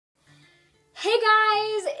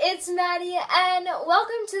it's Maddie, and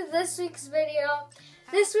welcome to this week's video.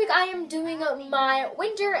 This week I am doing my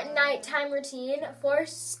winter nighttime routine for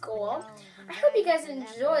school. I hope you guys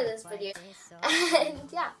enjoy this video. And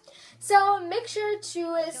yeah, so make sure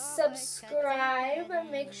to subscribe,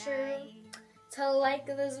 make sure to like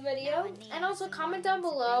this video, and also comment down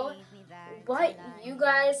below what you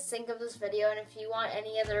guys think of this video and if you want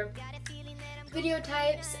any other video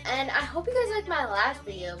types. And I hope you guys liked my last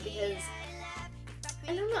video because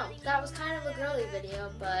I don't know, that was kind of a girly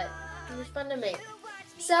video, but it was fun to make.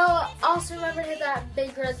 So also remember to hit that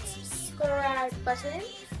big red subscribe button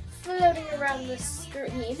floating around the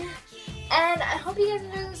screen. And I hope you guys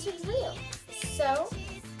enjoyed this week's video. So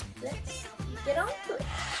let's get on to it.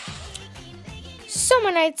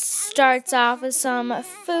 Summer night starts off with some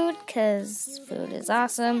food, because food is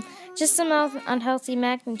awesome. Just some unhealthy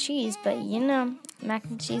mac and cheese, but you know, mac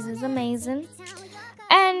and cheese is amazing.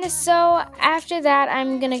 And so after that,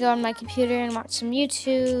 I'm going to go on my computer and watch some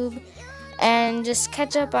YouTube and just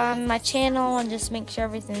catch up on my channel and just make sure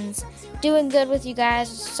everything's doing good with you guys.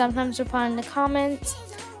 Sometimes reply in the comments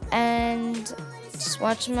and just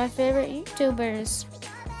watching my favorite YouTubers.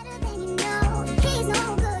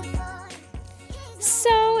 So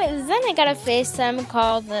then I got a FaceTime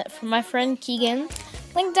call from my friend Keegan.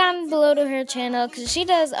 Link down below to her channel because she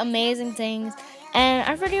does amazing things. And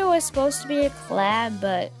our video was supposed to be a collab,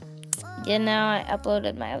 but you know, I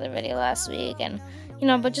uploaded my other video last week, and you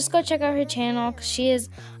know, but just go check out her channel because she is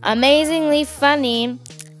amazingly funny,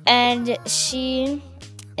 and she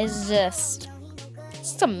is just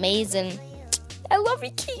amazing. I love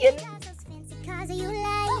you, Keegan.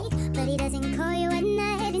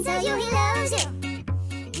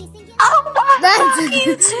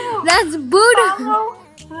 That's Buddha. Follow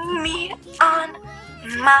me on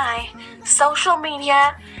my social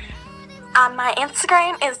media. My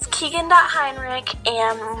Instagram is Keegan.Heinrich,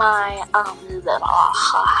 and my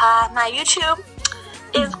my YouTube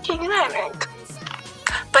is Keegan Heinrich.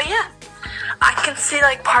 But yeah, I can see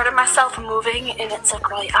like part of myself moving, and it's like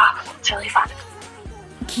really it's really fun.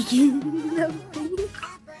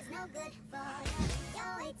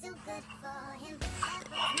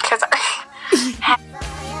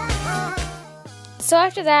 So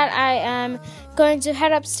after that, I am going to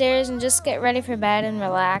head upstairs and just get ready for bed and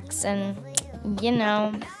relax. And, you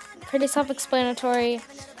know, pretty self-explanatory.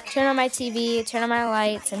 Turn on my TV, turn on my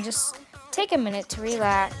lights, and just take a minute to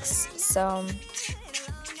relax. So,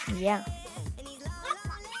 yeah.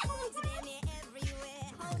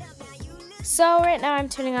 So right now I'm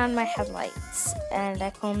turning on my headlights. And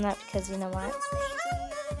I combed that because you know what?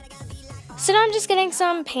 So now I'm just getting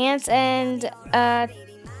some pants and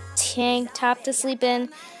tank top to sleep in,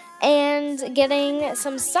 and getting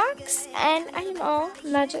some socks, and I'm all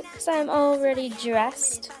magic because I'm already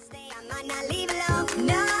dressed. So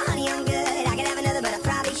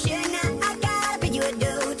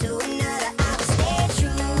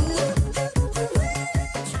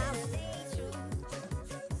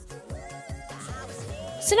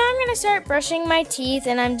now I'm going to start brushing my teeth,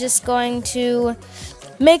 and I'm just going to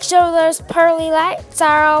make sure those pearly lights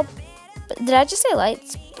are all, did I just say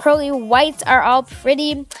lights? Pearly whites are all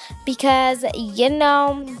pretty, because you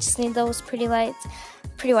know, just need those pretty lights,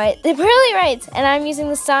 pretty white, the pearly whites. And I'm using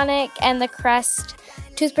the Sonic and the Crest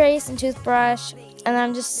toothpaste and toothbrush, and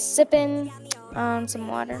I'm just sipping on some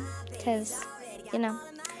water because you know.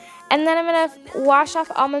 And then I'm gonna wash off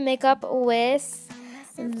all my makeup with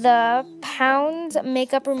the Pound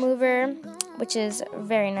makeup remover, which is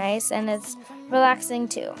very nice and it's relaxing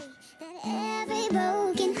too.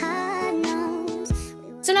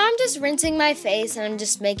 So now I'm just rinsing my face, and I'm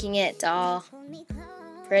just making it all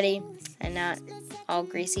pretty and not all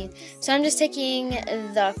greasy. So I'm just taking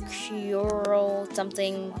the Curl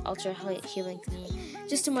something Ultra Healing Cream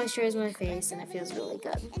just to moisturize my face, and it feels really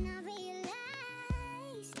good.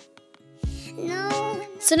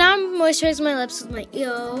 So now I'm moisturizing my lips with my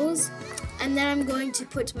ears, and then I'm going to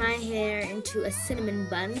put my hair into a cinnamon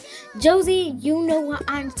bun. Josie, you know what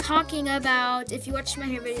I'm talking about. If you watched my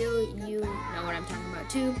hair video, you know what I'm talking about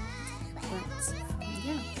too. But,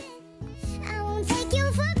 yeah.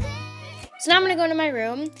 So now I'm going to go into my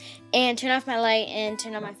room and turn off my light and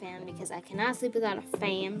turn on my fan because I cannot sleep without a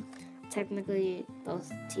fan. Technically,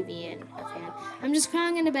 both TV and a fan. I'm just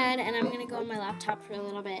crawling into bed, and I'm going to go on my laptop for a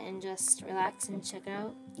little bit and just relax and check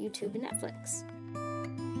out YouTube and Netflix.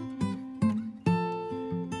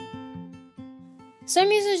 So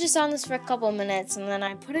I'm usually just on this for a couple of minutes, and then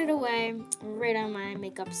I put it away right on my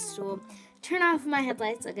makeup stool, turn off my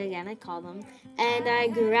headlights, like again I call them, and I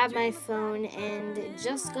grab my phone and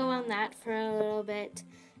just go on that for a little bit,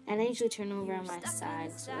 And I usually turn over on my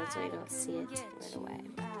side, so that's why I don't see it right away.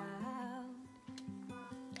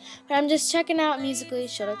 But I'm just checking out Musical.ly.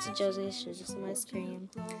 Shout out to Josie, she was just on my screen.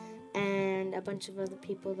 And a bunch of other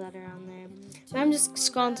people that are on there. But I'm just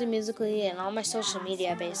scrolling through Musical.ly and all my social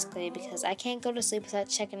media, basically, because I can't go to sleep without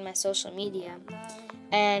checking my social media.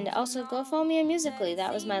 And also, go follow me on Musical.ly.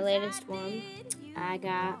 That was my latest one.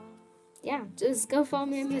 Just go follow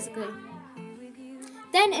me on Musical.ly.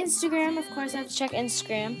 Then Instagram, of course, I have to check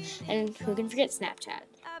Instagram. And who can forget Snapchat?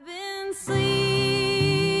 I've been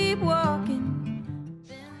sleepwalking.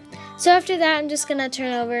 So after that, I'm just going to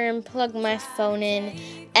turn over and plug my phone in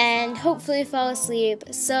and hopefully fall asleep.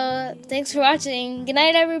 So thanks for watching. Good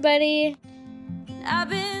night, everybody.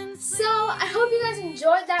 So I hope you guys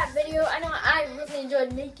enjoyed that video. I know I really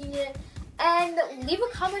enjoyed making it. And leave a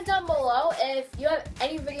comment down below if you have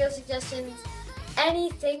any video suggestions,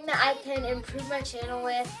 anything that I can improve my channel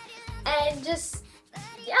with. And just,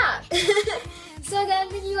 yeah. So again,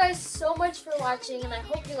 thank you guys so much for watching, and I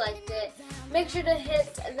hope you liked it. Make sure to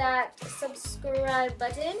hit that subscribe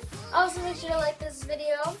button. Also, make sure to like this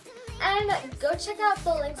video. And go check out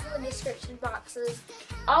the links in the description boxes.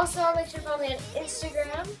 Also, make sure to follow me on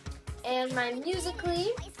Instagram and my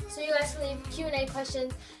Musical.ly, so you guys can leave Q&A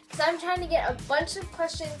questions. Because I'm trying to get a bunch of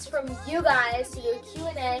questions from you guys to do a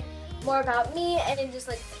Q&A more about me and just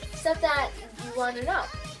like stuff that you want to know.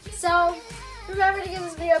 So remember to give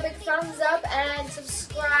this video a big thumbs up and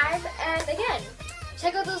subscribe. And again,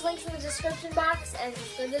 check out those links in the description box and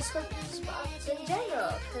the description box in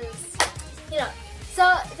general. Because, you know.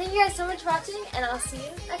 So thank you guys so much for watching, and I'll see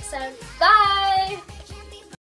you next time. Bye!